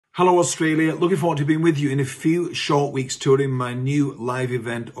Hello Australia, looking forward to being with you in a few short weeks touring my new live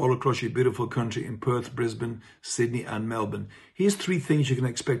event all across your beautiful country in Perth, Brisbane, Sydney and Melbourne. Here's 3 things you can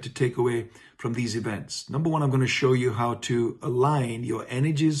expect to take away from these events. Number 1, I'm going to show you how to align your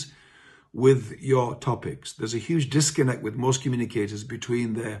energies with your topics. There's a huge disconnect with most communicators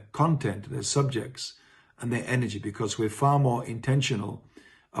between their content, their subjects and their energy, because we're far more intentional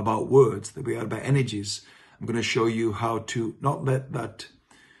about words than we are about energies. I'm going to show you how to not let that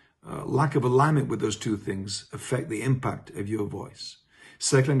lack of alignment with those 2 things affect the impact of your voice.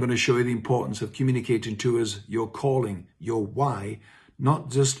 Second, I'm going to show you the importance of communicating to us your calling, your why,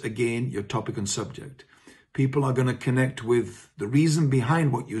 not just, again, your topic and subject. People are going to connect with the reason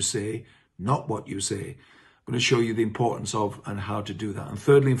behind what you say, not what you say. I'm going to show you the importance of and how to do that. And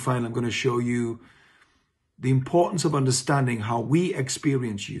thirdly and finally, I'm going to show you the importance of understanding how we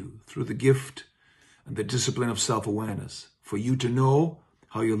experience you through the gift and the discipline of self-awareness. For you to know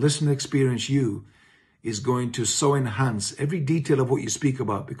how your listener experience you is going to so enhance every detail of what you speak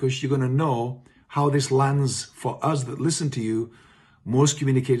about, because you're going to know how this lands for us that listen to you. Most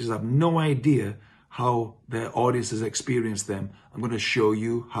communicators have no idea how their audiences experience them. I'm going to show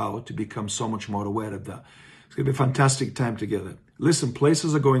you how to become so much more aware of that. It's going to be a fantastic time together. Listen,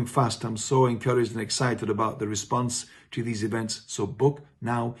 places are going fast. I'm so encouraged and excited about the response to these events. So book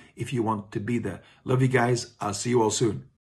now if you want to be there. Love you guys. I'll see you all soon.